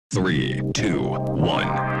3, 2,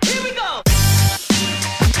 1. Here we go!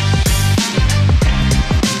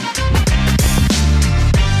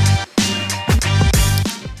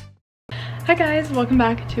 Hi guys, welcome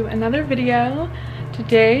back to another video.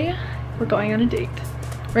 Today we're going on a date.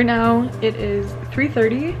 Right now it is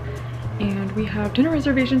 3:30 and we have dinner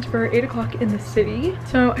reservations for 8 o'clock in the city.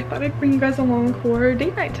 So I thought I'd bring you guys along for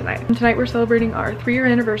date night tonight. And tonight we're celebrating our 3-year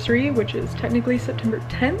anniversary, which is technically September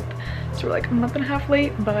 10th. So we're like a month and a half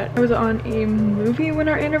late, but I was on a movie when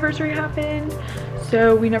our anniversary happened.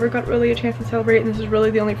 So we never got really a chance to celebrate, and this is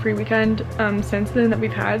really the only free weekend since then that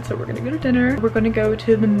we've had. So we're gonna go to dinner. We're gonna go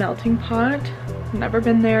to the Melting Pot. Never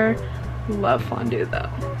been there. Love fondue though.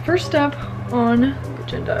 First step on the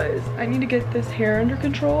agenda is I need to get this hair under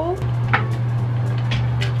control.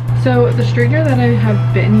 So the straightener that I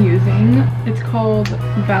have been using, it's called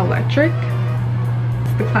Valectric.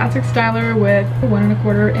 It's the classic styler with a 1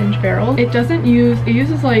 1/4 inch barrel. It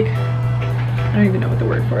uses like, I don't even know what the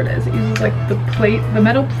word for it is. It uses like the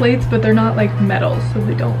metal plates, but they're not like metal, so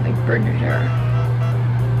they don't like burn your hair.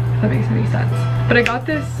 If that makes any sense. But I got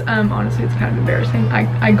this, honestly it's kind of embarrassing.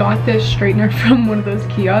 I got this straightener from one of those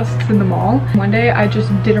kiosks in the mall. One day I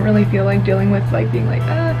just didn't really feel like dealing with like being like,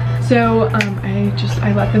 So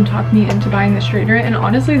I let them talk me into buying the straightener, and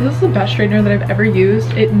honestly this is the best straightener that I've ever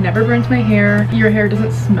used. It never burns my hair. Your hair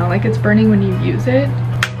doesn't smell like it's burning when you use it.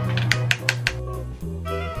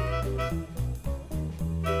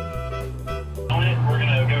 We're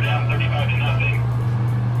gonna go down 35-0,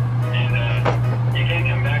 and you can't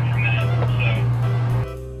come back from that.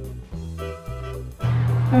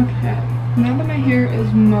 So. Okay, now that my hair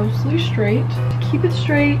is mostly straight, to keep it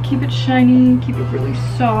straight, keep it shiny, keep it really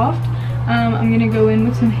soft, I'm gonna go in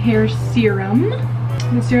with some hair serum.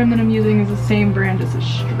 The serum that I'm using is the same brand as the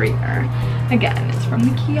straightener. Again, it's from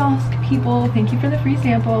the kiosk people. Thank you for the free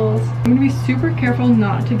samples. I'm gonna be super careful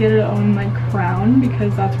not to get it on my crown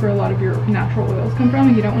because that's where a lot of your natural oils come from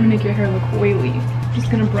and you don't want to make your hair look oily. I'm just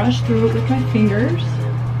gonna brush through it with my fingers.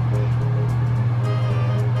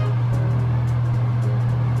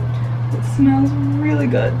 It smells really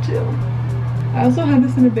good too. I also had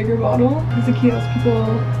this in a bigger bottle because the kiosk people,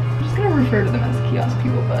 I'm just gonna refer to them as kiosk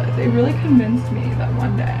people, but they really convinced me that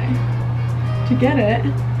one day to get it.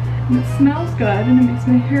 And it smells good and it makes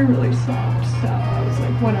my hair really soft. So I was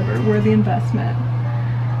like, whatever, worth the investment.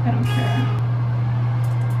 I don't care.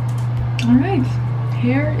 All right,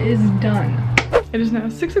 hair is done. It is now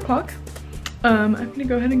 6 o'clock. I'm gonna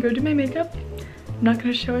go ahead and go do my makeup. I'm not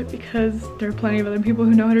gonna show it because there are plenty of other people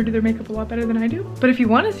who know how to do their makeup a lot better than I do. But if you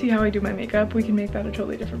want to see how I do my makeup, we can make that a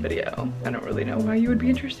totally different video. I don't really know why you would be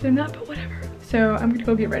interested in that, but whatever. So I'm gonna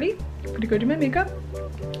go get ready. I'm gonna go do my makeup.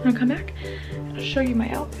 I'll come back and I'll show you my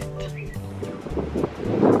outfit.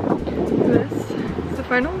 This is the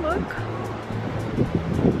final look.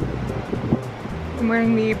 I'm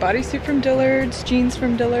wearing the bodysuit from Dillard's, jeans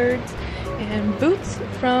from Dillard's, and boots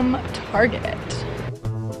from Target.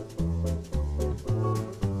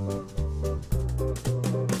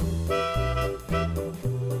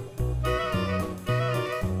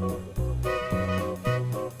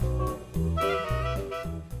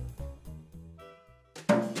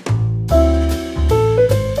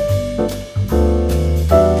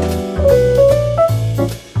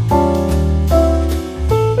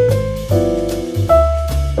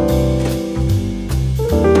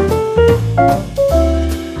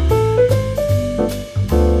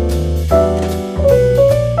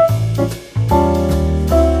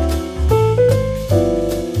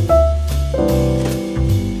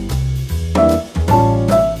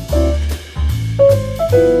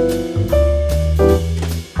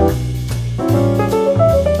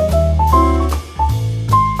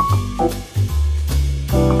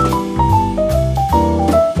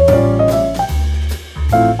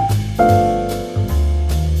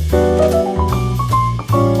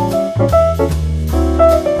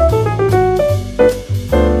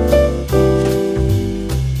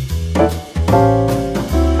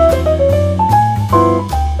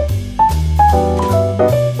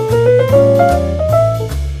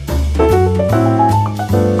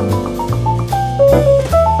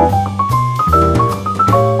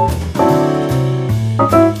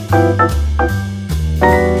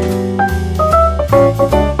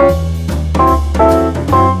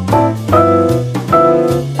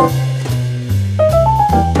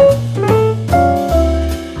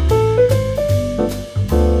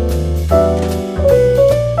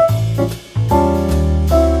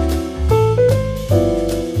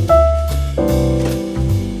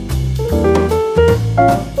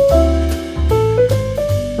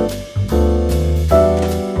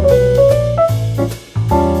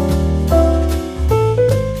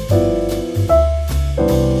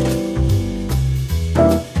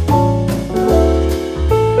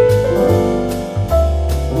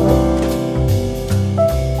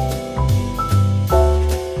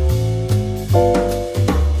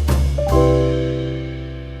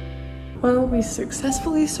 We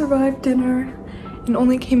successfully survived dinner and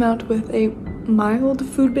only came out with a mild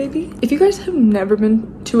food baby. If you guys have never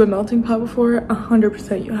been to a melting pot before,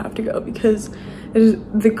 100% you have to go, because it is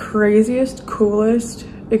the craziest, coolest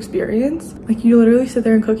experience. Like, you literally sit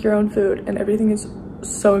there and cook your own food and everything is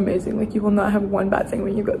so amazing. Like, you will not have one bad thing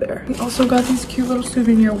when you go there. We also got these cute little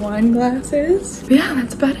souvenir wine glasses. But yeah,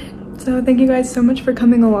 that's about it. So thank you guys so much for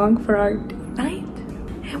coming along for our date night,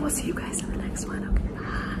 and we'll see you guys in the next one.